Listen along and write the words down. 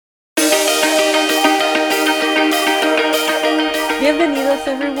Bienvenidos,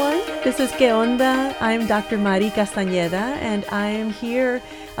 everyone. This is Que Onda. I'm Dr. Mari Castañeda, and I am here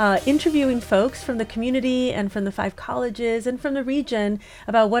interviewing folks from the community and from the 5 colleges and from the region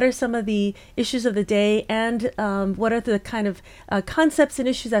about what are some of the issues of the day and what are the kind of concepts and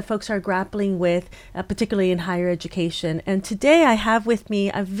issues that folks are grappling with, particularly in higher education. And today I have with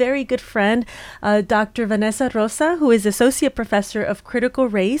me a very good friend, Dr. Vanessa Rosa, who is Associate Professor of Critical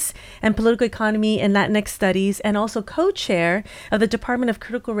Race and Political Economy and Latinx Studies, and also co-chair of the Department of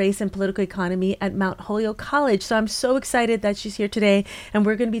Critical Race and Political Economy at Mount Holyoke College. So I'm so excited that she's here today, and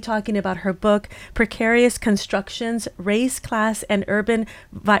we're going to be talking about her book, Precarious Constructions, Race, Class, and Urban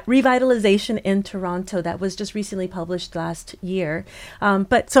Revitalization in Toronto, that was just recently published last year.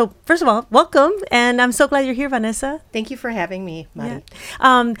 But so first of all, welcome, and I'm so glad you're here, Vanessa. Thank you for having me, Mari.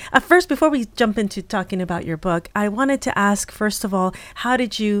 Yeah. First, before we jump into talking about your book, I wanted to ask, first of all, how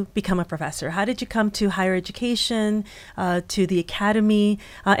did you become a professor? How did you come to higher education, to the academy,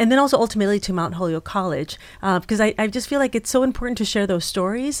 and then also ultimately to Mount Holyoke College? Because I just feel like it's so important to share those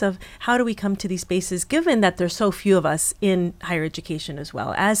stories of how do we come to these spaces, given that there's so few of us in higher education as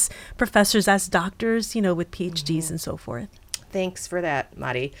well, as professors, as doctors, you know, with PhDs and so forth. Thanks for that,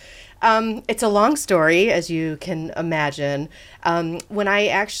 Mari. It's a long story, as you can imagine. I'm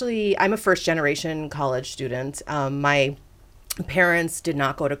a first generation college student. My parents did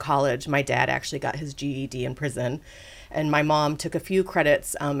not go to college. My dad actually got his GED in prison, and my mom took a few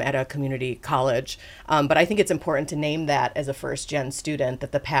credits at a community college. But I think it's important to name that as a first-gen student,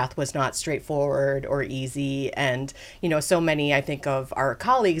 that the path was not straightforward or easy. And, you know, so many, I think, of our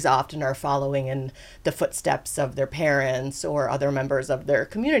colleagues often are following in the footsteps of their parents or other members of their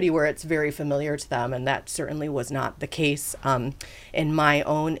community where it's very familiar to them. And that certainly was not the case in my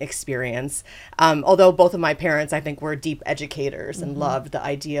own experience. Although both of my parents, I think, were deep educators and loved the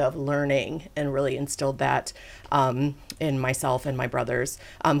idea of learning and really instilled that in myself and my brothers,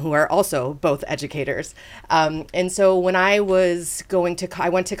 who are also both educators. And so when I went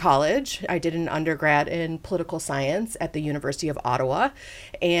to college. I did an undergrad in political science at the University of Ottawa.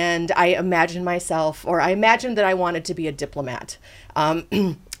 And I imagined that I wanted to be a diplomat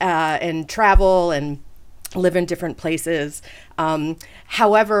and travel and live in different places.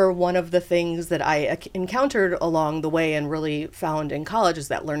 However, one of the things that I encountered along the way and really found in college is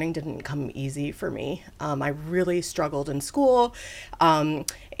that learning didn't come easy for me. I really struggled in school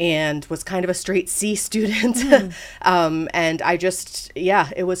and was kind of a straight C student. And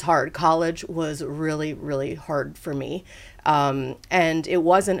it was hard. College was really, really hard for me. And it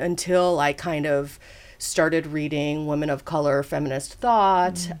wasn't until I kind of started reading women of color feminist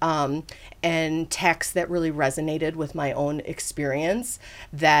thought and texts that really resonated with my own experience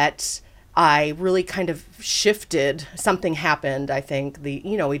that I really kind of shifted. Something happened. I think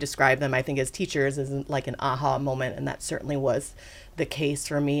we describe them, I think, as teachers as like an aha moment, and that certainly was the case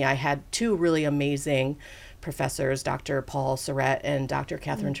for me. I had 2 really amazing professors, Dr. Paul Surratt and Dr.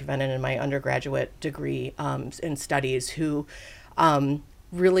 Catherine Trevenin, in my undergraduate degree in studies, who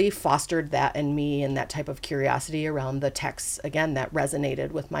really fostered that in me and that type of curiosity around the texts, again, that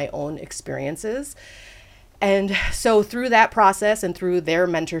resonated with my own experiences. And so through that process and through their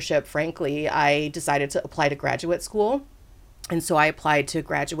mentorship, frankly, I decided to apply to graduate school. And so I applied to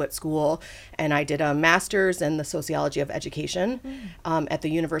graduate school and I did a master's in the sociology of education at the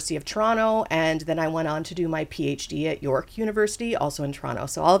University of Toronto. And then I went on to do my PhD at York University, also in Toronto.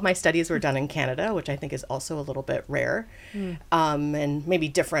 So all of my studies were done in Canada, which I think is also a little bit rare and maybe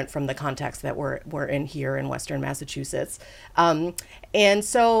different from the context that we're in here in Western Massachusetts. And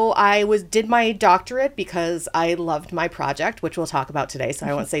so I did my doctorate because I loved my project, which we'll talk about today. So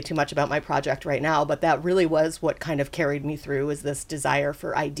I won't say too much about my project right now, but that really was what kind of carried me through, is this desire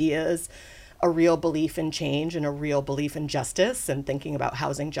for ideas, a real belief in change and a real belief in justice, and thinking about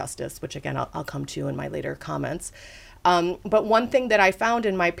housing justice, which again, I'll come to in my later comments. But one thing that I found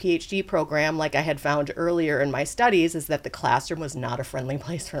in my PhD program, like I had found earlier in my studies, is that the classroom was not a friendly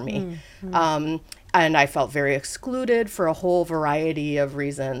place for me. And I felt very excluded for a whole variety of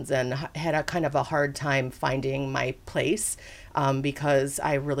reasons, and had a kind of a hard time finding my place because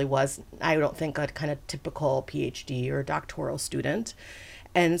I really was, I don't think, a kind of typical PhD or doctoral student.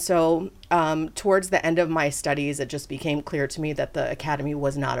 And so towards the end of my studies, it just became clear to me that the academy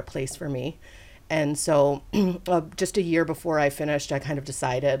was not a place for me. And so just a year before I finished, I kind of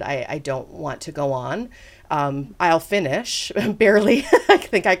decided I don't want to go on. I'll finish, barely. I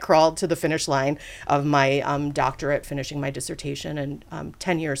think I crawled to the finish line of my doctorate, finishing my dissertation and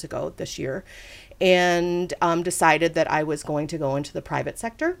 10 years ago this year, and decided that I was going to go into the private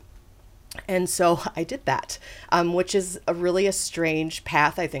sector. And so I did that, which is really a strange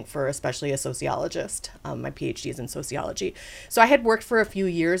path, I think, for especially a sociologist. My PhD is in sociology. So I had worked for a few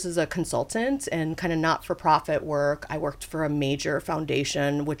years as a consultant and kind of not-for-profit work. I worked for a major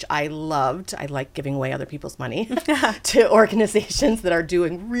foundation, which I loved. I like giving away other people's money to organizations that are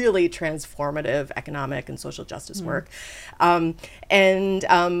doing really transformative economic and social justice work. And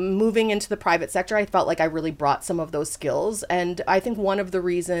moving into the private sector, I felt like I really brought some of those skills. And I think one of the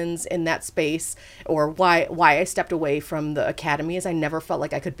reasons in that space, or why I stepped away from the academy, is I never felt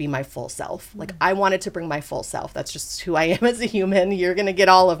like I could be my full self. Like I wanted to bring my full self. That's just who I am as a human. You're going to get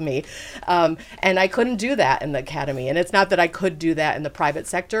all of me. And I couldn't do that in the academy. And it's not that I could do that in the private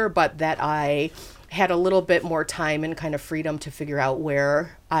sector, but that I had a little bit more time and kind of freedom to figure out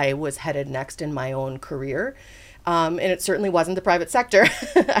where I was headed next in my own career. And it certainly wasn't the private sector.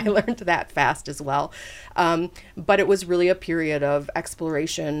 I learned that fast as well. But it was really a period of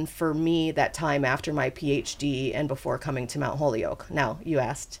exploration for me that time after my PhD and before coming to Mount Holyoke. Now, you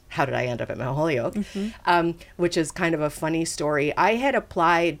asked, how did I end up at Mount Holyoke? Which is kind of a funny story. I had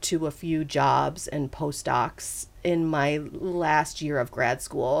applied to a few jobs and postdocs in my last year of grad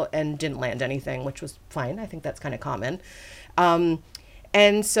school and didn't land anything, which was fine. I think that's kind of common.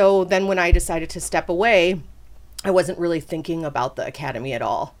 And so then when I decided to step away, I wasn't really thinking about the academy at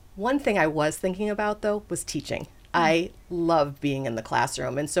all. One thing I was thinking about, though, was teaching. I love being in the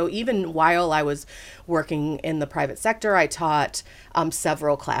classroom. And so even while I was working in the private sector, I taught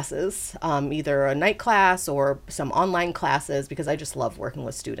several classes, either a night class or some online classes, because I just love working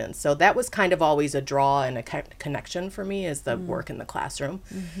with students. So that was kind of always a draw and a connection for me, is the work in the classroom.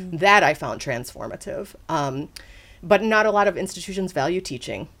 That I found transformative. But not a lot of institutions value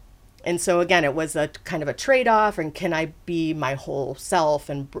teaching. And so again, it was a kind of a trade-off, and can I be my whole self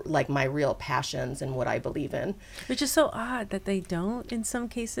and like my real passions and what I believe in? Which is so odd that they don't in some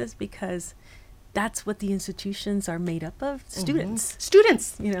cases, because that's what the institutions are made up of, students.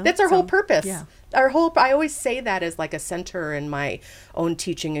 Students, you know, that's our whole purpose. Yeah. I always say that as like a center in my own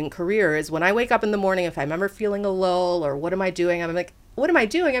teaching and career, is when I wake up in the morning, if I'm ever feeling a lull or what am I doing, I'm like, what am I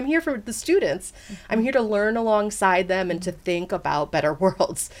doing? I'm here for the students. I'm here to learn alongside them and to think about better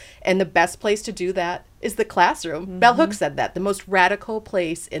worlds. And the best place to do that is the classroom. Bell Hooks said that. The most radical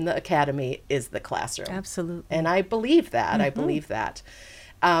place in the academy is the classroom. Absolutely. And I believe that. I believe that.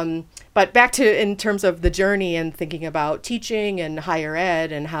 But back to in terms of the journey and thinking about teaching and higher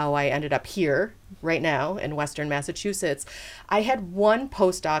ed and how I ended up here right now in Western Massachusetts, I had one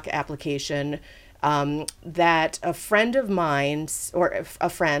postdoc application that a friend of mine, or a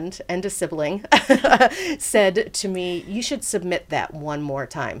friend and a sibling, said to me, you should submit that one more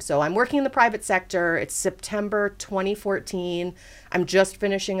time. So I'm working in the private sector. It's September 2014. I'm just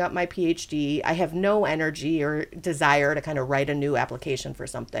finishing up my PhD. I have no energy or desire to kind of write a new application for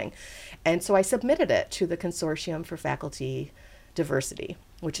something. And so I submitted it to the Consortium for Faculty Diversity,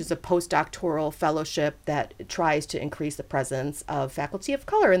 which is a postdoctoral fellowship that tries to increase the presence of faculty of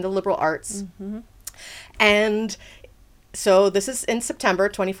color in the liberal arts. And so this is in September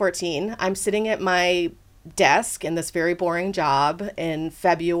 2014. I'm sitting at my desk in this very boring job in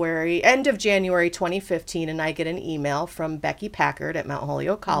end of January 2015, and I get an email from Becky Packard at Mount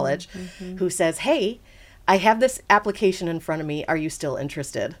Holyoke College who says, hey, I have this application in front of me. Are you still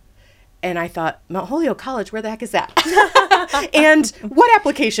interested? And I thought, Mount Holyoke College, where the heck is that? And what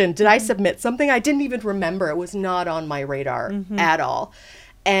application? Did I submit something? I didn't even remember. It was not on my radar at all.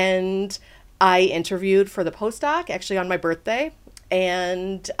 And I interviewed for the postdoc actually on my birthday.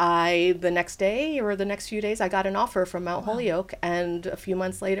 And the next day or the next few days, I got an offer from Mount Holyoke. And a few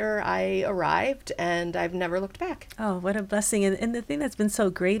months later, I arrived, and I've never looked back. Oh, what a blessing. And the thing that's been so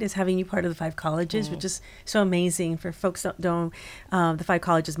great is having you part of the 5 colleges, which is so amazing. For folks that don't know, the 5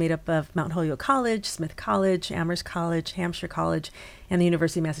 colleges made up of Mount Holyoke College, Smith College, Amherst College, Hampshire College, and the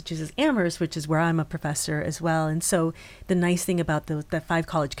University of Massachusetts Amherst, which is where I'm a professor as well. And so the nice thing about the 5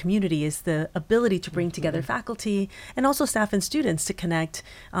 college community is the ability to bring together faculty and also staff and students to connect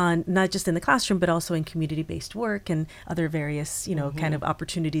on not just in the classroom, but also in community-based work and other various, kind of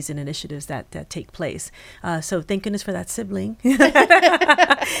opportunities and initiatives that take place. So thank goodness for that sibling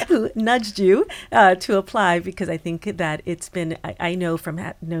who nudged you to apply, because I think that it's been, I know from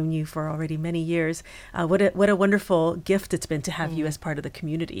knowing you for already many years, what a wonderful gift it's been to have you as part of the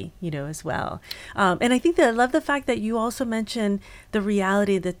community, as well. And I think that I love the fact that you also mentioned the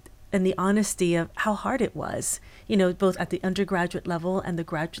reality that and the honesty of how hard it was, both at the undergraduate level and the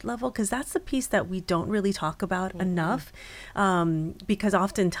graduate level, because that's the piece that we don't really talk about enough. Because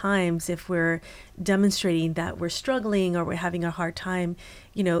oftentimes if we're demonstrating that we're struggling or we're having a hard time,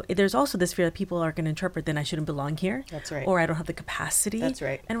 there's also this fear that people are going to interpret, then I shouldn't belong here. That's right. Or I don't have the capacity. That's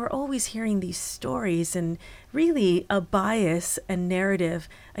right. And we're always hearing these stories and really a bias and narrative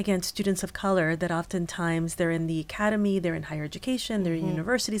against students of color that oftentimes they're in the academy, they're in higher education, they're in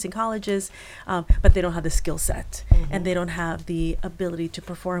universities and colleges, but they don't have the skill set and they don't have the ability to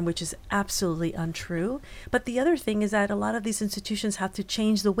perform, which is absolutely untrue. But the other thing is that a lot of these institutions have to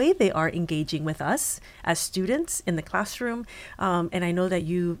change the way they are engaging with us as students in the classroom. And I know that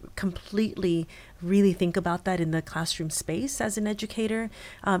you completely really think about that in the classroom space as an educator.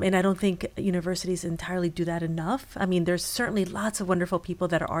 And I don't think universities entirely do that enough. I mean, there's certainly lots of wonderful people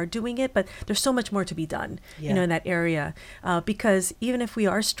that are doing it, but there's so much more to be done, in that area. Because even if we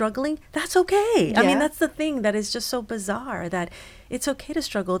are struggling, that's okay. I mean, that's the thing that is just so bizarre, that it's okay to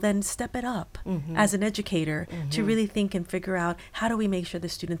struggle, then step it up as an educator to really think and figure out, how do we make sure the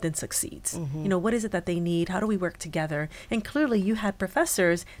student then succeeds? What is it that they need? How do we work together? And clearly you had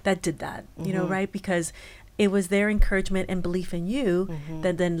professors that did that, right? Because it was their encouragement and belief in you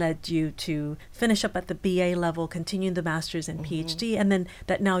that then led you to finish up at the BA level, continue the master's and PhD, and then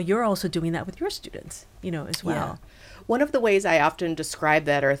that now you're also doing that with your students, as well. Yeah. One of the ways I often describe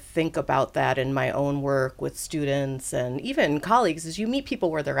that or think about that in my own work with students and even colleagues is you meet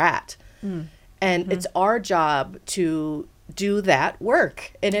people where they're at. And it's our job to do that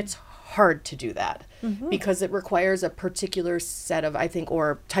work. And it's hard to do that because it requires a particular set of, I think,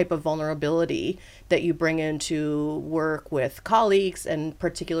 or type of vulnerability that you bring into work with colleagues and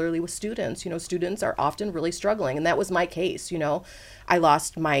particularly with students. Students are often really struggling. And that was my case. I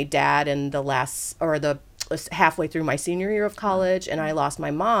lost my dad in the halfway through my senior year of college, and I lost my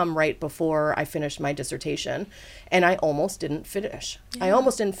mom right before I finished my dissertation, and I almost didn't finish. I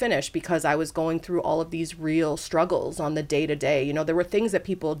almost didn't finish because I was going through all of these real struggles on the day-to-day. There were things that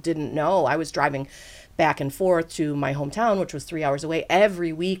people didn't know. I was driving back and forth to my hometown, which was 3 hours away,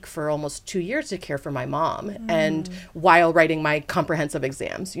 every week for almost 2 years to care for my mom, and while writing my comprehensive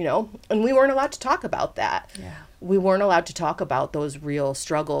exams, and we weren't allowed to talk about that. We weren't allowed to talk about those real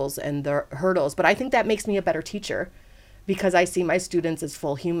struggles and the hurdles. But I think that makes me a better teacher because I see my students as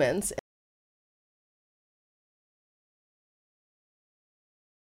full humans.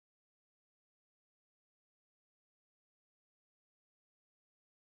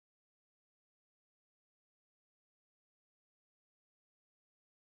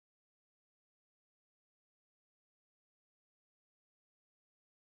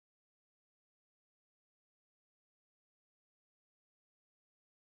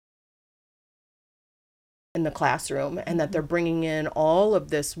 In the classroom, and that they're bringing in all of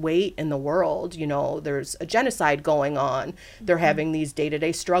this weight in the world. There's a genocide going on. They're having these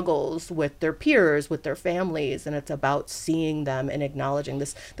day-to-day struggles with their peers, with their families, and it's about seeing them and acknowledging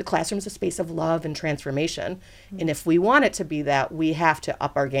this. The classroom is a space of love and transformation. And if we want it to be that, we have to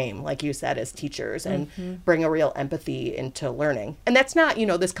up our game, like you said, as teachers, and bring a real empathy into learning. And that's not,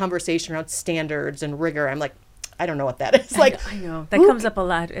 this conversation around standards and rigor. I'm like, I don't know what that is. I know. That comes up a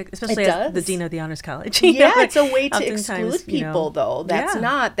lot, especially as the dean of the honors college. It's a way to exclude people, though. That's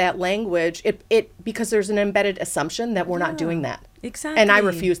not that language. It because there's an embedded assumption that we're not doing that. Exactly. And I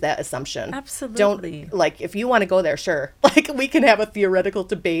refuse that assumption. Absolutely. If you want to go there, sure. We can have a theoretical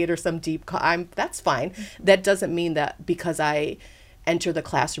debate or some deep, that's fine. That doesn't mean that because I enter the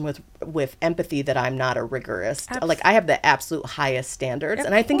classroom with empathy that I'm not a rigorist. I have the absolute highest standards.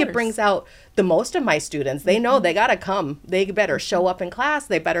 And I think it brings out the most of my students. They know they got to come. They better show up in class.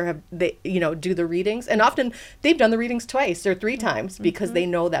 They better do the readings. And often they've done the readings twice or 3 times because they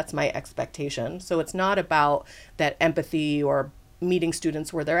know that's my expectation. So it's not about that empathy or meeting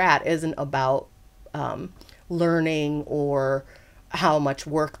students where they're at. It isn't about learning or how much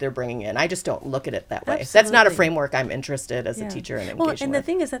work they're bringing in. I just don't look at it that way. Absolutely. That's not a framework I'm interested as a teacher in engaging with. And the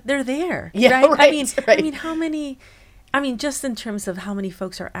thing is that they're there. Yeah, right? I mean, how many, just in terms of how many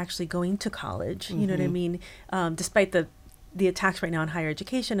folks are actually going to college, you know what I mean? Despite the attacks right now on higher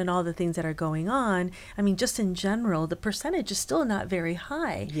education and all the things that are going on, just in general, the percentage is still not very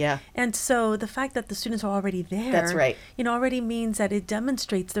high. Yeah. And so the fact that the students are already there, that's right, already means that it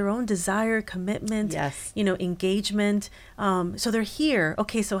demonstrates their own desire, commitment, engagement. So they're here.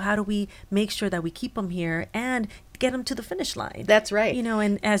 Okay, so how do we make sure that we keep them here and get them to the finish line? That's right.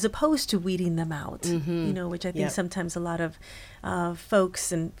 And as opposed to weeding them out, which I think sometimes a lot of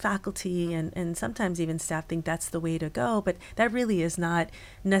folks and faculty and sometimes even staff think that's the way to go, but that really is not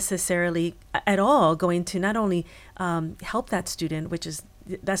necessarily at all going to not only help that student, which is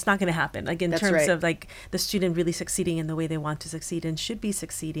that's not going to happen. Like in That's terms right. of like the student really succeeding in the way they want to succeed and should be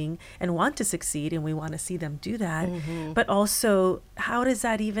succeeding and want to succeed, and we want to see them do that. But also, how does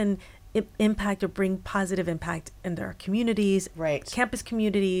that even impact or bring positive impact in their communities, Right. campus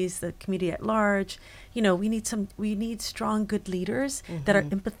communities, the community at large? You know, we need strong, good leaders that are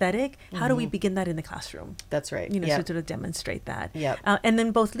empathetic. How do we begin that in the classroom? That's right. You know, Yep. so to demonstrate that. Yep. And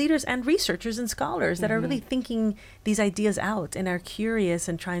then both leaders and researchers and scholars that are really thinking these ideas out and are curious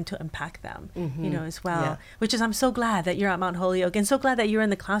and trying to unpack them, you know, as well. Yeah. Which is, I'm so glad that you're at Mount Holyoke and so glad that you're in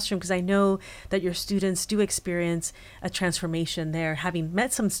the classroom, because I know that your students do experience a transformation there. Having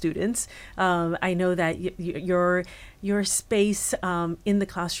met some students, I know that your space in the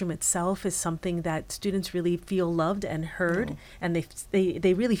classroom itself is something that students really feel loved and heard, and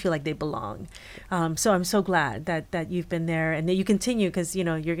they really feel like they belong. So I'm so glad that you've been there and that you continue, because you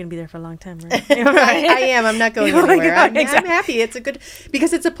know you're going to be there for a long time, right? I am. I'm not going Oh my anywhere. God, I'm happy. It's a good,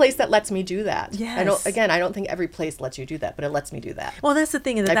 because it's a place that lets me do that. Yes. I don't think every place lets you do that, but it lets me do that. Well, that's the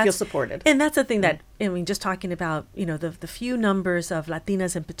thing. I feel supported. And that's the thing that, I mean, just talking about, you know, the few numbers of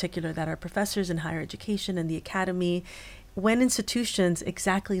Latinas in particular that are professors in higher education and the academy, when institutions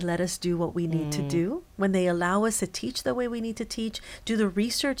exactly let us do what we need to do, when they allow us to teach the way we need to teach, do the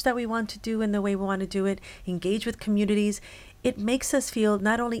research that we want to do in the way we want to do it, engage with communities, it makes us feel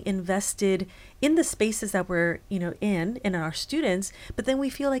not only invested in the spaces that we're, you know, in our students, but then we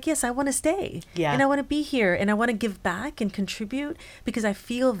feel like, yes, I want to stay. Yeah. And I want to be here and I want to give back and contribute because I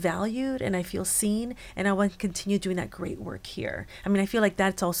feel valued and I feel seen and I want to continue doing that great work here. I mean, I feel like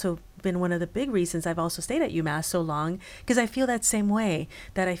that's also been one of the big reasons I've also stayed at UMass so long, because I feel that same way,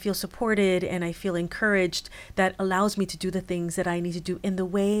 that I feel supported and I feel encouraged, that allows me to do the things that I need to do in the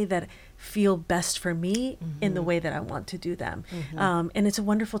way that feel best for me, in the way that I want to do them. And it's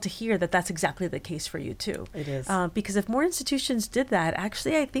wonderful to hear that that's exactly the case for you too. It is. Because if more institutions did that,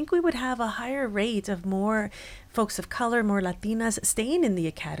 actually, I think we would have a higher rate of more folks of color, more Latinas staying in the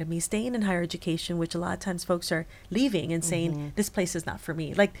academy, staying in higher education, which a lot of times folks are leaving and saying, this place is not for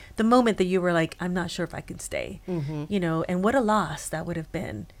me. Like the moment that you were like, I'm not sure if I can stay, you know, and what a loss that would have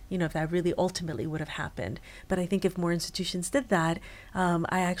been, you know, if that really ultimately would have happened. But I think if more institutions did that,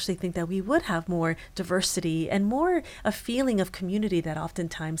 I actually think that we would have more diversity and more a feeling of community that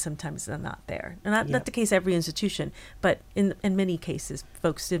sometimes are not there. And not the case every institution, but in many cases,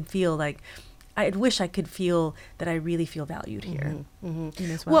 folks didn't feel like, I wish I could feel that I really feel valued here.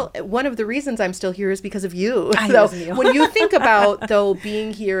 As Well, one of the reasons I'm still here is because of you. I So know. when you think about, though,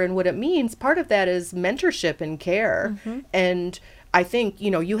 being here and what it means, part of that is mentorship and care. And I think,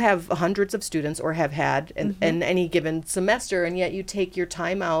 you know, you have hundreds of students or have had in any given semester, and yet you take your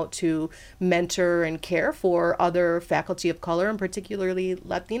time out to mentor and care for other faculty of color, and particularly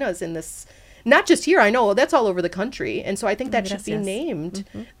Latinas in this, not just here, I know that's all over the country. And so I think that should be named,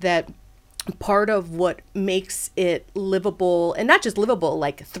 that part of what makes it livable, and not just livable,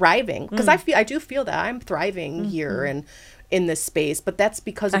 like thriving, because I do feel that I'm thriving here and in this space, but that's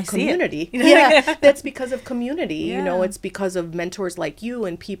because of community. Yeah, that's because of community. You know, it's because of mentors like you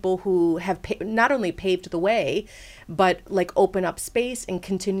and people who have not only paved the way, but like open up space and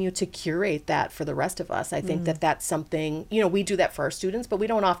continue to curate that for the rest of us. I think that that's something, you know, we do that for our students, but we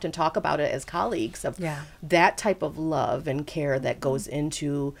don't often talk about it as colleagues, of that type of love and care that goes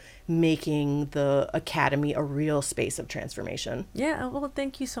into making the academy a real space of transformation. Yeah, well,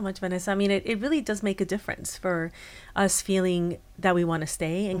 thank you so much, Vanessa. I mean, it really does make a difference for us feeling that we want to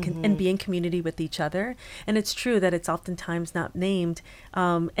stay and be in community with each other. And it's true that it's oftentimes not named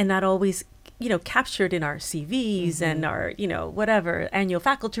and not always, you know, captured in our CVs and our, you know, whatever annual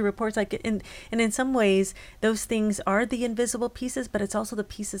faculty reports. Like, and in some ways, those things are the invisible pieces, but it's also the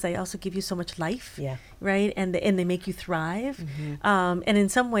pieces that also give you so much life, right? And they make you thrive. And in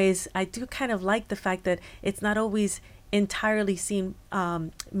some ways, I do kind of like the fact that it's not always entirely seen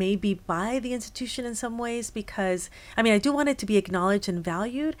maybe by the institution in some ways, because I mean, I do want it to be acknowledged and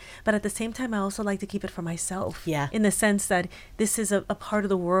valued, but at the same time I also like to keep it for myself, in the sense that this is a part of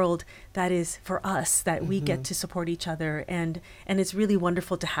the world that is for us, that we get to support each other, and it's really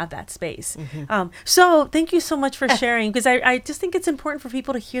wonderful to have that space. So thank you so much for sharing, because I just think it's important for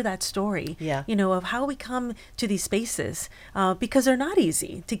people to hear that story, you know, of how we come to these spaces, because they're not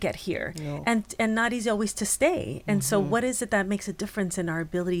easy to get here, and not easy always to stay. And so what is it that makes a difference in our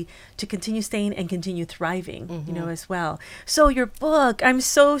ability to continue staying and continue thriving, as well? So your book, I'm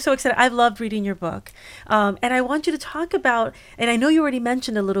so excited. I've loved reading your book. And I want you to talk about, and I know you already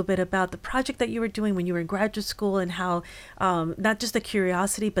mentioned a little bit about the project that you were doing when you were in graduate school, and how not just the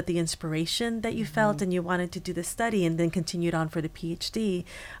curiosity, but the inspiration that you felt, and you wanted to do the study and then continued on for the PhD.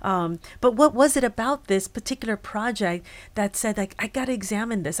 But what was it about this particular project that said, like, I got to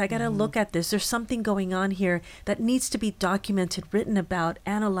examine this, I got to look at this, there's something going on here that needs to be documented, written about,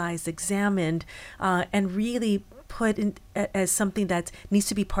 analyzed, examined, and really put in as something that needs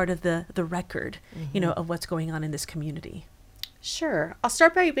to be part of the record, of what's going on in this community? Sure. I'll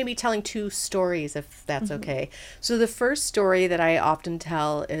start by maybe telling two stories, if that's okay. So the first story that I often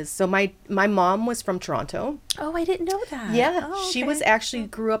tell is, so my mom was from Toronto. Oh, I didn't know that. Yeah. Oh, okay. She was actually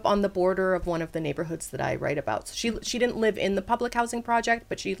grew up on the border of one of the neighborhoods that I write about. So she didn't live in the public housing project,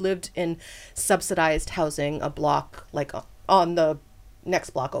 but she lived in subsidized housing, a block, like on the next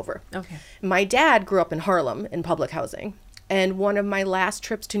block over. Okay. My dad grew up in Harlem in public housing. And one of my last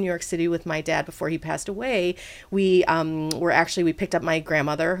trips to New York City with my dad before he passed away, we picked up my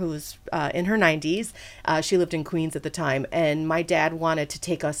grandmother, who was in her 90s. She lived in Queens at the time. And my dad wanted to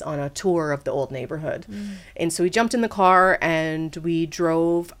take us on a tour of the old neighborhood. And so we jumped in the car and we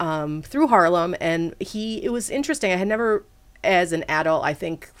drove through Harlem. And it was interesting. I had never, as an adult, I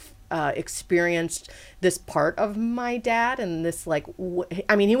think, experienced this part of my dad. And this, like,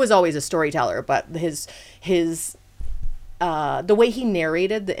 he was always a storyteller, but the way he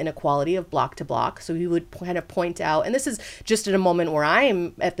narrated the inequality of block to block. So he would kind of point out, and this is just at a moment where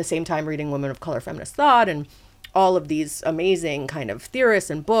I'm at the same time reading women of color feminist thought and all of these amazing kind of theorists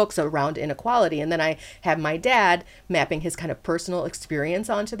and books around inequality. And then I have my dad mapping his kind of personal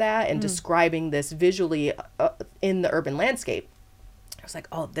experience onto that and describing this visually in the urban landscape. I was like,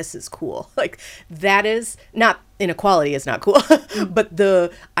 oh, this is cool. Like, that is not, inequality is not cool, but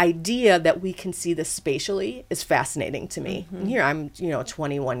the idea that we can see this spatially is fascinating to me. And here I'm,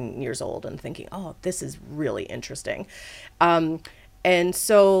 21 years old and thinking, oh, this is really interesting. And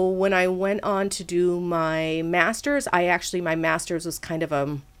so when I went on to do my master's, my master's was kind of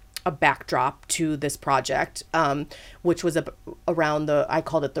a backdrop to this project, which was around I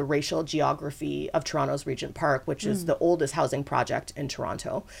called it the racial geography of Toronto's Regent Park, which is the oldest housing project in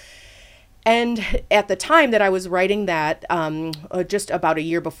Toronto. And at the time that I was writing that, just about a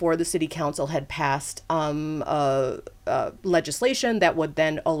year before, the city council had passed legislation that would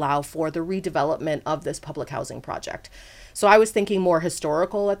then allow for the redevelopment of this public housing project. So I was thinking more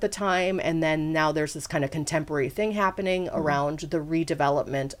historical at the time, and then now there's this kind of contemporary thing happening around the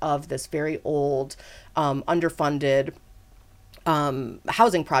redevelopment of this very old, underfunded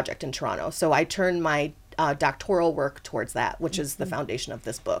housing project in Toronto. So I turned my doctoral work towards that, which is the foundation of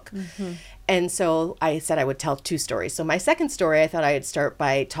this book. And so I said I would tell two stories. So my second story, I thought I'd start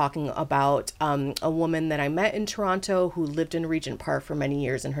by talking about a woman that I met in Toronto who lived in Regent Park for many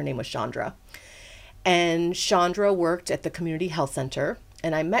years, and her name was Chandra. And Chandra worked at the community health center.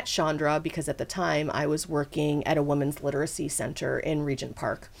 And I met Chandra because at the time I was working at a women's literacy center in Regent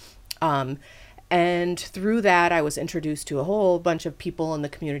Park. And through that, I was introduced to a whole bunch of people in the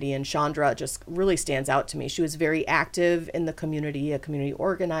community, and Chandra just really stands out to me. She was very active in the community, a community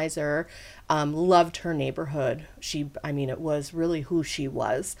organizer, loved her neighborhood. It was really who she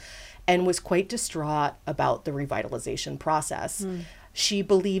was, and was quite distraught about the revitalization process. She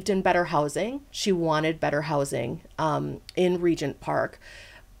believed in better housing. She wanted better housing in Regent Park.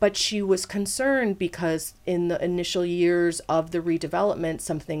 But she was concerned because in the initial years of the redevelopment,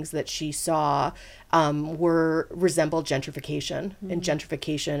 some things that she saw resembled gentrification. And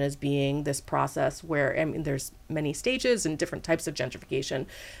gentrification as being this process where, there's many stages and different types of gentrification.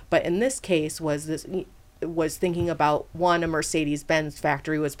 But in this case was thinking about, one, a Mercedes-Benz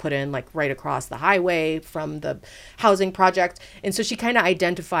factory was put in like right across the highway from the housing project. And so she kind of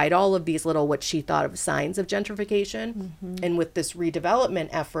identified all of these little, what she thought of signs of gentrification. And with this redevelopment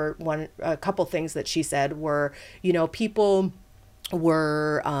effort, a couple things that she said were, people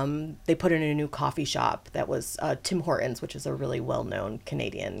were, they put in a new coffee shop that was Tim Hortons, which is a really well-known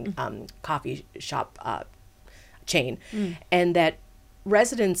Canadian coffee shop chain. And that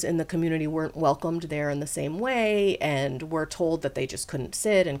residents in the community weren't welcomed there in the same way, and were told that they just couldn't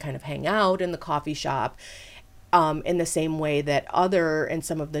sit and kind of hang out in the coffee shop in the same way that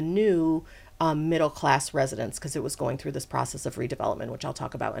some of the new middle-class residents, because it was going through this process of redevelopment, which I'll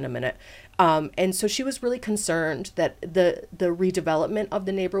talk about in a minute. And so she was really concerned that the redevelopment of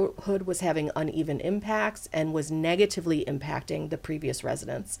the neighborhood was having uneven impacts and was negatively impacting the previous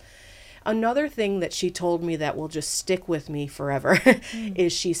residents. Another thing that she told me that will just stick with me forever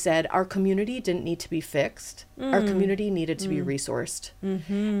is she said, our community didn't need to be fixed. Our community needed to be resourced.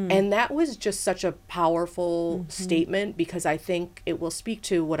 And that was just such a powerful statement, because I think it will speak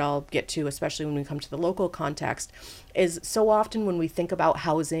to what I'll get to, especially when we come to the local context, is so often when we think about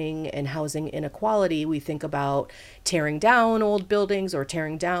housing and housing inequality, we think about tearing down old buildings or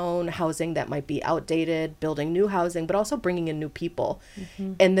tearing down housing that might be outdated, building new housing, but also bringing in new people.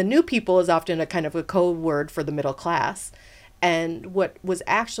 And the new people is often a kind of a code word for the middle class. And what was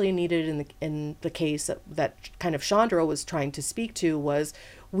actually needed in the case that kind of Chandra was trying to speak to was,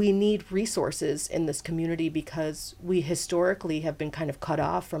 we need resources in this community because we historically have been kind of cut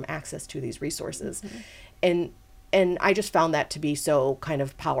off from access to these resources. And I just found that to be so kind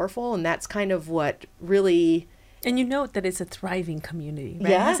of powerful. And that's kind of what really... And you note that it's a thriving community,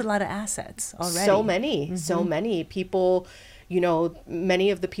 right? Yeah. It has a lot of assets already. So many people, many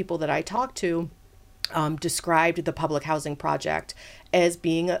of the people that I talked to described the public housing project as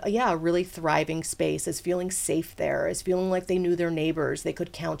being a really thriving space, as feeling safe there, as feeling like they knew their neighbors, they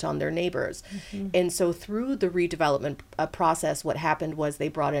could count on their neighbors. And so through the redevelopment process, what happened was they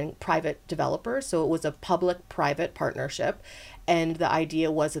brought in private developers. So it was a public-private partnership. And the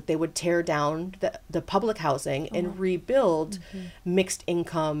idea was that they would tear down the public housing and rebuild mixed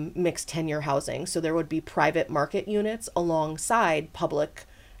income, mixed tenure housing. So there would be private market units alongside public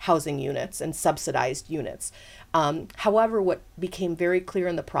housing units and subsidized units. However, what became very clear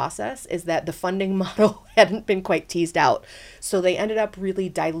in the process is that the funding model hadn't been quite teased out. So they ended up really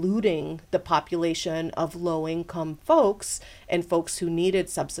diluting the population of low-income folks and folks who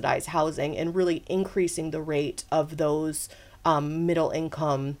needed subsidized housing, and really increasing the rate of those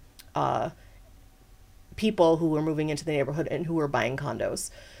middle-income people who were moving into the neighborhood and who were buying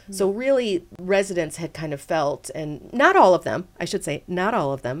condos. So really, residents had kind of felt, and not all of them, I should say, not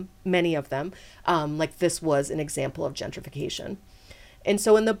all of them, many of them, like this was an example of gentrification. And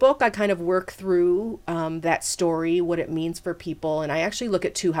so in the book, I kind of work through that story, what it means for people. And I actually look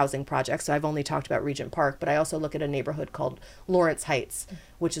at 2 housing projects. So I've only talked about Regent Park, but I also look at a neighborhood called Lawrence Heights,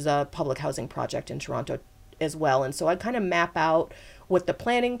 which is a public housing project in Toronto as well. And so I kind of map out what the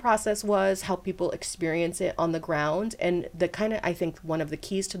planning process was, how people experience it on the ground. And the kind of, I think one of the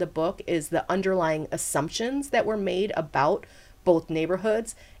keys to the book is the underlying assumptions that were made about both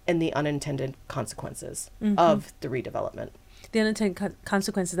neighborhoods and the unintended consequences of the redevelopment. The unintended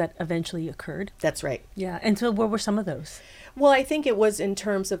consequences that eventually occurred. That's right. Yeah. And so what were some of those? Well, I think it was in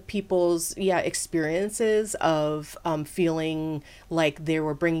terms of people's, experiences of feeling like they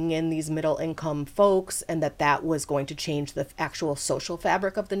were bringing in these middle income folks, and that was going to change the actual social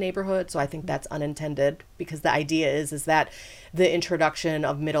fabric of the neighborhood. So I think that's unintended, because the idea is that the introduction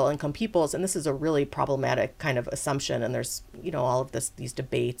of middle income peoples, and this is a really problematic kind of assumption, and there's, all of these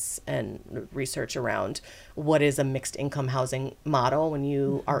debates and research around what is a mixed income housing model when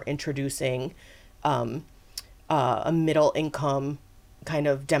you are introducing a middle income kind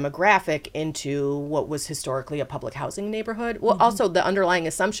of demographic into what was historically a public housing neighborhood. Well, also the underlying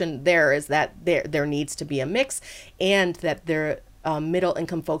assumption there is that there needs to be a mix, and that their middle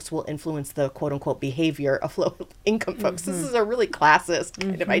income folks will influence the quote unquote behavior of low income folks. This is a really classist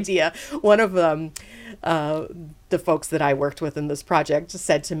kind of idea. One of the folks that I worked with in this project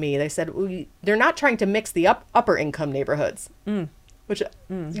said to me, they said, they're not trying to mix the upper income neighborhoods. Which,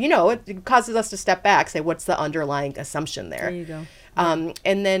 it causes us to step back, say, what's the underlying assumption there? There you go.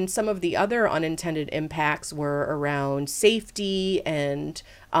 And then some of the other unintended impacts were around safety and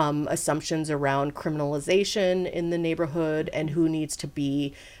assumptions around criminalization in the neighborhood and who needs to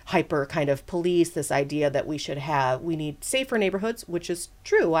be hyper kind of police, this idea that we need safer neighborhoods, which is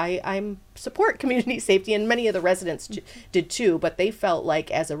true. I support community safety, and many of the residents did too, but they felt like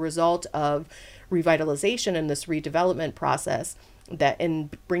as a result of revitalization and this redevelopment process, that in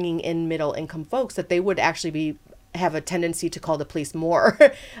bringing in middle income folks, that they would actually have a tendency to call the police more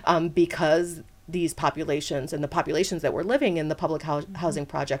because these populations and the populations that were living in the public housing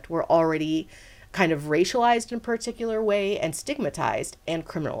project were already kind of racialized in a particular way and stigmatized and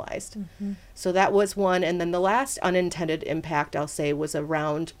criminalized. So that was one. And then the last unintended impact, I'll say, was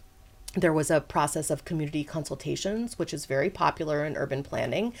around, there was a process of community consultations, which is very popular in urban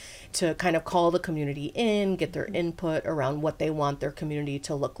planning, to kind of call the community in, get their input around what they want their community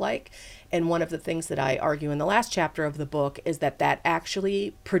to look like. And one of the things that I argue in the last chapter of the book is that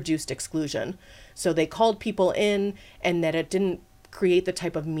actually produced exclusion. So they called people in, and that it didn't create the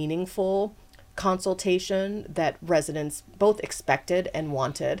type of meaningful consultation that residents both expected and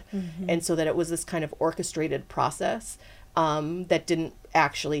wanted. And so that it was this kind of orchestrated process that didn't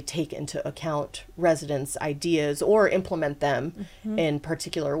actually take into account residents' ideas or implement them in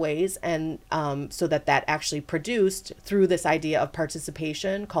particular ways. And so that actually produced, through this idea of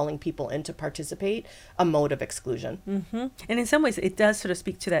participation, calling people in to participate, a mode of exclusion. And in some ways, it does sort of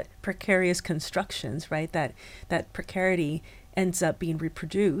speak to that precarious constructions, right? That precarity ends up being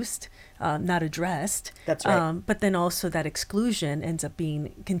reproduced, not addressed. That's right. But then also that exclusion ends up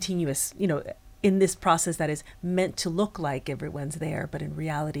being continuous, in this process that is meant to look like everyone's there, but in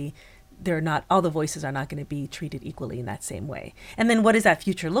reality, they're not, all the voices are not going to be treated equally in that same way. And then what does that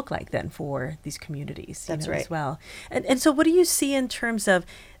future look like then for these communities? That's right. As well. And so what do you see in terms of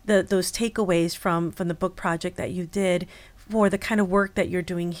those takeaways from the book project that you did for the kind of work that you're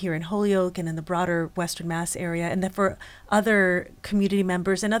doing here in Holyoke and in the broader Western Mass area, and that for other community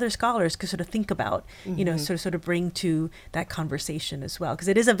members and other scholars could sort of think about, sort of bring to that conversation as well? Because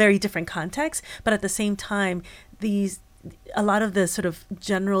it is a very different context, but at the same time, a lot of the sort of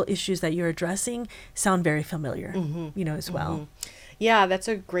general issues that you're addressing sound very familiar, as well. Yeah, that's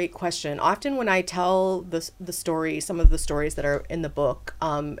a great question. Often when I tell the story, some of the stories that are in the book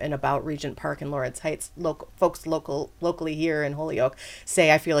and about Regent Park and Lawrence Heights, folks locally here in Holyoke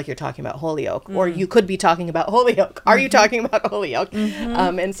say, I feel like you're talking about Holyoke, or you could be talking about Holyoke. Are you talking about Holyoke?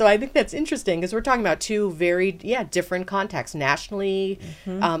 And so I think that's interesting because we're talking about two very, different contexts nationally,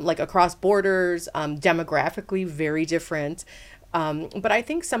 like across borders, demographically very different. But I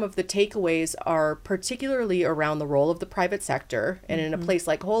think some of the takeaways are particularly around the role of the private sector. And in a place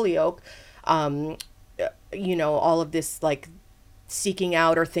like Holyoke, all of this like seeking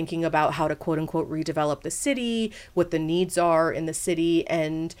out or thinking about how to quote unquote redevelop the city, what the needs are in the city,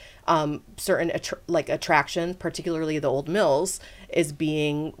 and certain attractions, particularly the old mills, is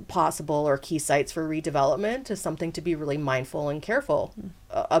being possible or key sites for redevelopment is something to be really mindful and careful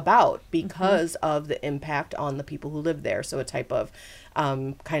about because of the impact on the people who live there. So a type of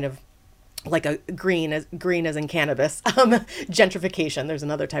kind of like a green as in cannabis, gentrification. There's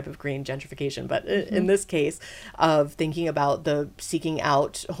another type of green gentrification, but in this case of thinking about the seeking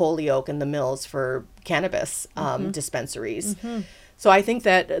out Holyoke and the mills for cannabis dispensaries. So I think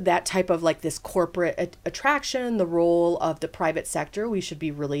that type of like this corporate attraction, the role of the private sector, we should be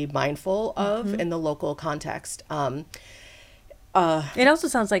really mindful of in the local context. It also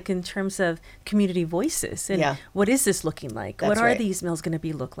sounds like in terms of community voices and what is this looking like? That's what are right. these mills going to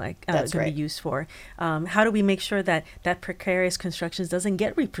be That's right. be used for? How do we make sure that precarious constructions doesn't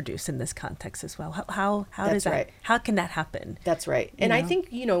get reproduced in this context as well? How does that? right. How can that happen? That's right. And I think,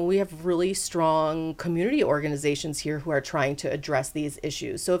 we have really strong community organizations here who are trying to address these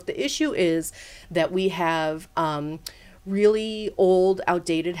issues. So if the issue is that we have really old,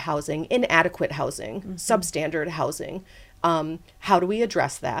 outdated housing, inadequate housing, substandard housing, how do we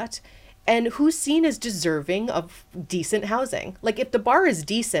address that? And who's seen as deserving of decent housing? Like if the bar is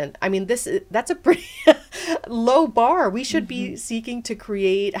decent, I mean, that's a pretty low bar. We should be seeking to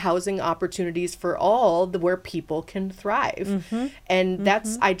create housing opportunities for all where people can thrive. And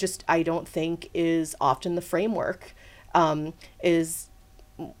that's, I don't think is often the framework is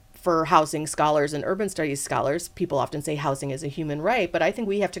for housing scholars and urban studies scholars. People often say housing is a human right, but I think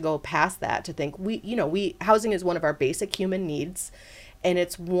we have to go past that to think housing is one of our basic human needs, and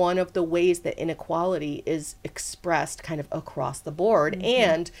it's one of the ways that inequality is expressed kind of across the board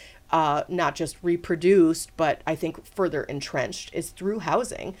and not just reproduced, but I think further entrenched is through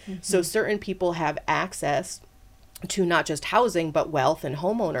housing. So certain people have access to not just housing, but wealth and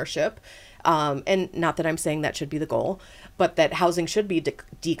home ownership. And not that I'm saying that should be the goal, but that housing should be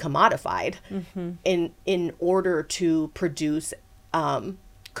decommodified in order to produce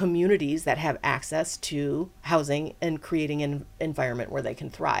communities that have access to housing and creating an environment where they can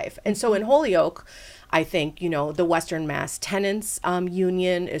thrive. And so in Holyoke, I think, the Western Mass Tenants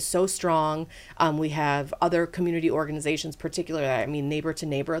Union is so strong. We have other community organizations, particularly, Neighbor to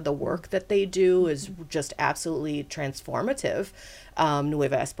Neighbor, the work that they do is just absolutely transformative.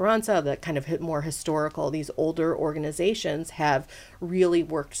 Nueva Esperanza, the kind of more historical, these older organizations have really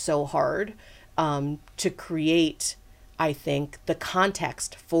worked so hard to create, I think, the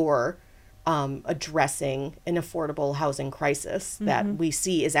context for addressing an affordable housing crisis that we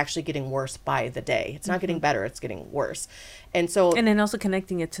see is actually getting worse by the day. It's not getting better, it's getting worse. And then also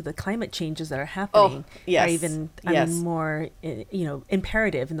connecting it to the climate changes that are happening are even more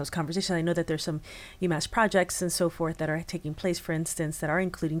imperative in those conversations. I know that there's some UMass projects and so forth that are taking place, for instance, that are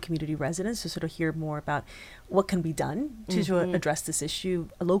including community residents to sort of hear more about what can be done to address this issue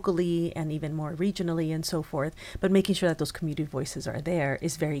locally and even more regionally and so forth. But making sure that those community voices are there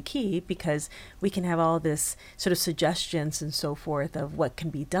is very key, because we can have all this sort of suggestions and so forth of what can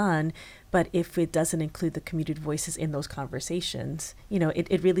be done, But if it doesn't include the community voices in those conversations,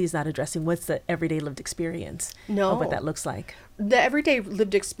 it really is not addressing what's the everyday lived experience of what that looks like. The everyday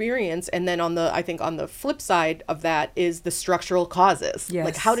lived experience, and then I think on the flip side of that is the structural causes. Yes.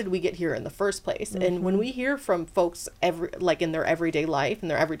 Like, how did we get here in the first place? Mm-hmm. And when we hear from folks in their everyday life and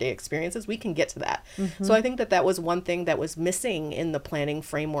their everyday experiences, we can get to that. Mm-hmm. So I think that was one thing that was missing in the planning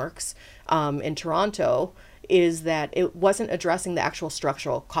frameworks in Toronto, is that it wasn't addressing the actual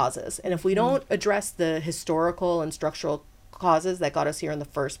structural causes. And if we don't address the historical and structural causes that got us here in the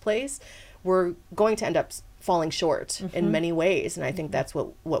first place, we're going to end up falling short in many ways. And I think that's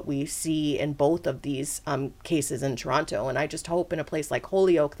what we see in both of these cases in Toronto. And I just hope in a place like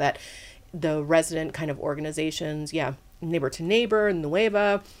Holyoke that the resident kind of organizations, Neighbor to Neighbor,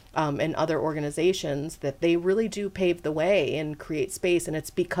 Nueva, and other organizations, that they really do pave the way and create space. And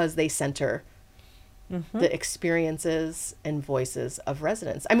it's because they center the experiences and voices of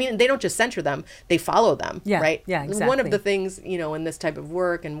residents. I mean, they don't just center them, they follow them, right? Yeah, exactly. One of the things, in this type of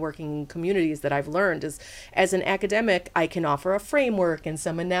work and working in communities that I've learned is, as an academic, I can offer a framework and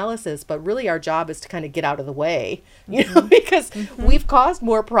some analysis, but really our job is to kind of get out of the way, because we've caused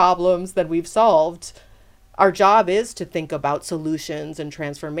more problems than we've solved. Our job is to think about solutions and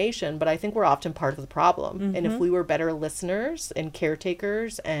transformation, but I think we're often part of the problem. And if we were better listeners and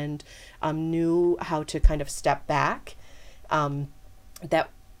caretakers and knew how to kind of step back, that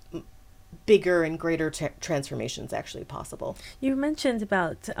bigger and greater transformation is actually possible. You mentioned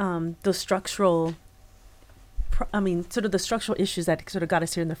about those structural, sort of the structural issues that sort of got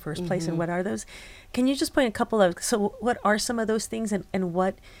us here in the first place. And what are those? Can you just point a couple of, so what are some of those things, and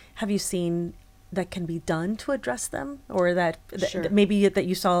what have you seen that can be done to address them, or that maybe that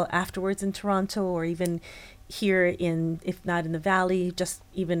you saw afterwards in Toronto, or even here if not in the Valley, just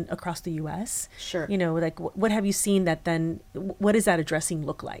even across the U.S.? Sure. Like what have you seen that then, what does that addressing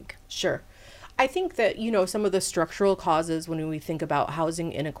look like? Sure. I think that, some of the structural causes when we think about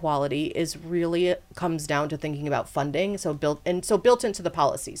housing inequality is really comes down to thinking about funding. So built into the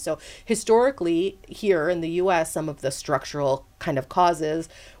policy. So historically here in the U.S., some of the structural kind of causes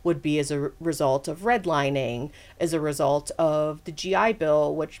would be as a result of redlining, as a result of the GI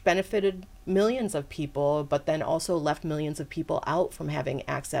Bill, which benefited millions of people, but then also left millions of people out from having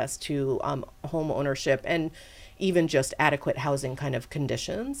access to home ownership and even just adequate housing kind of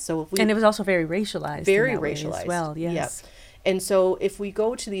conditions. So and it was also very racialized. Very racialized as well, yes. Yep. And so if we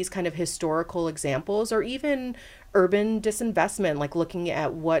go to these kind of historical examples, or even urban disinvestment, like looking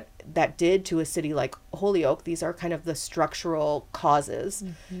at what that did to a city like Holyoke, these are kind of the structural causes.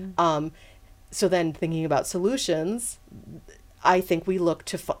 So then thinking about solutions, I think we look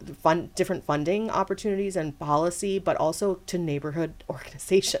to fund different funding opportunities and policy, but also to neighborhood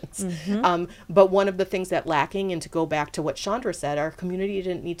organizations. But one of the things that lacking, and to go back to what Chandra said, our community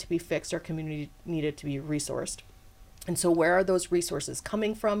didn't need to be fixed, our community needed to be resourced. And so where are those resources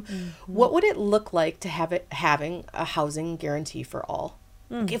coming from? What would it look like to having a housing guarantee for all?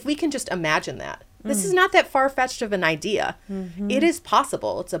 If we can just imagine that. This is not that far-fetched of an idea. It is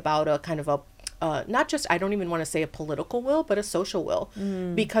possible. It's about a kind of a not just, I don't even want to say a political will, but a social will.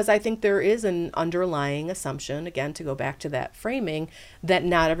 Because I think there is an underlying assumption, again, to go back to that framing, that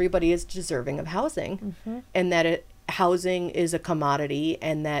not everybody is deserving of housing, and that housing is a commodity,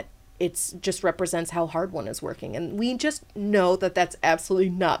 and that it just represents how hard one is working. And we just know that that's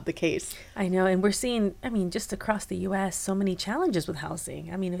absolutely not the case. I know. And we're seeing, just across the U.S., so many challenges with housing.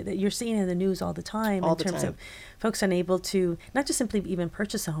 You're seeing in the news all the time in terms of folks unable to not just simply even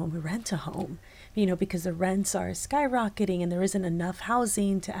purchase a home, but rent a home, because the rents are skyrocketing and there isn't enough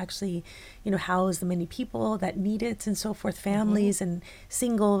housing to actually, house the many people that need it and so forth, families and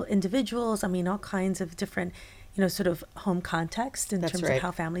single individuals. All kinds of different sort of home context in terms of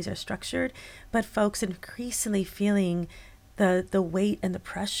how families are structured, but folks increasingly feeling the weight and the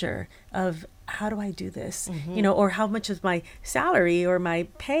pressure of, how do I do this? Or how much of my salary or my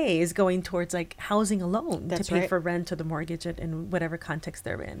pay is going towards like housing alone to pay for rent or the mortgage in whatever context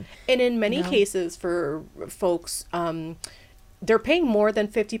they're in. And in many cases for folks, they're paying more than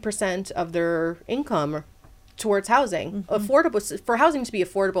 50% of their income towards housing. Affordable, for housing to be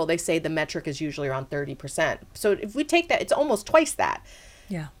affordable, they say the metric is usually around 30%. So if we take that, it's almost twice that.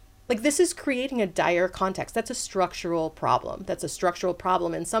 Yeah. Like, this is creating a dire context. That's a structural problem.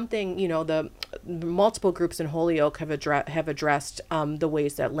 And something, the multiple groups in Holyoke have addressed the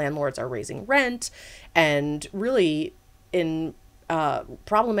ways that landlords are raising rent, and really in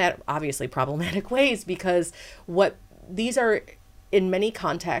problematic ways, because what these are, in many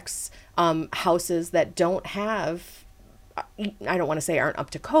contexts, houses that don't have I don't want to say aren't up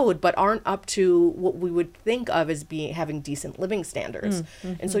to code, but aren't up to what we would think of as having decent living standards.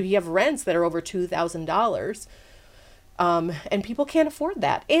 And so you have rents that are over $2,000. And people can't afford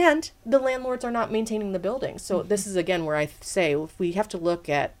that. And the landlords are not maintaining the buildings. So this is, again, where I say if we have to look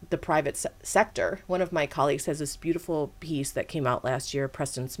at the private sector. One of my colleagues has this beautiful piece that came out last year,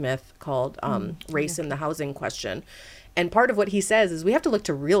 Preston Smith, called Race in the Housing Question. And part of what he says is we have to look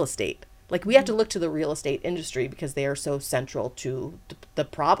to real estate. Like, we have to look to the real estate industry because they are so central to the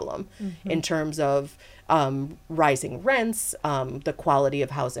problem in terms of rising rents, the quality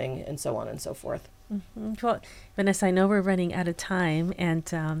of housing, and so on and so forth. Well, Vanessa, I know we're running out of time,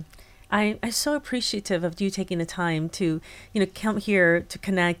 and I'm so appreciative of you taking the time to, come here to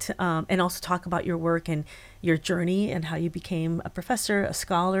connect and also talk about your work and your journey and how you became a professor, a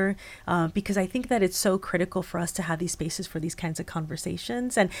scholar, because I think that it's so critical for us to have these spaces for these kinds of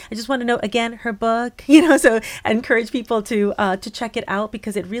conversations. And I just want to note again her book, so I encourage people to check it out,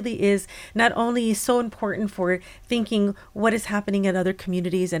 because it really is not only so important for thinking what is happening in other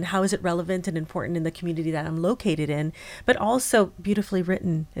communities and how is it relevant and important in the community that I'm located in, but also beautifully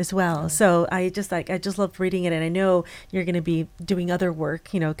written as well. So I just love reading it, and I know you're going to be doing other work,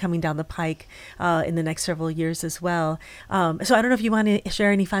 coming down the pike in the next several years as well. So I don't know if you want to share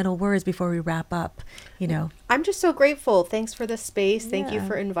any final words before we wrap up. I'm just so grateful. Thanks for this space. Thank you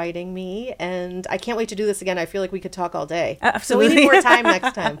for inviting me, and I can't wait to do this again. I feel like we could talk all day. Absolutely. So we need more time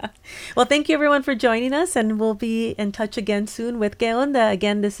next time. Well, thank you everyone for joining us, and we'll be in touch again soon with Que Onda.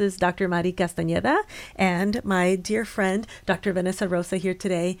 Again, this is Dr. Mari Castañeda and my dear friend, Dr. Vanessa Rosa here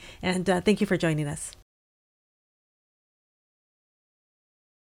today, and thank you for joining us.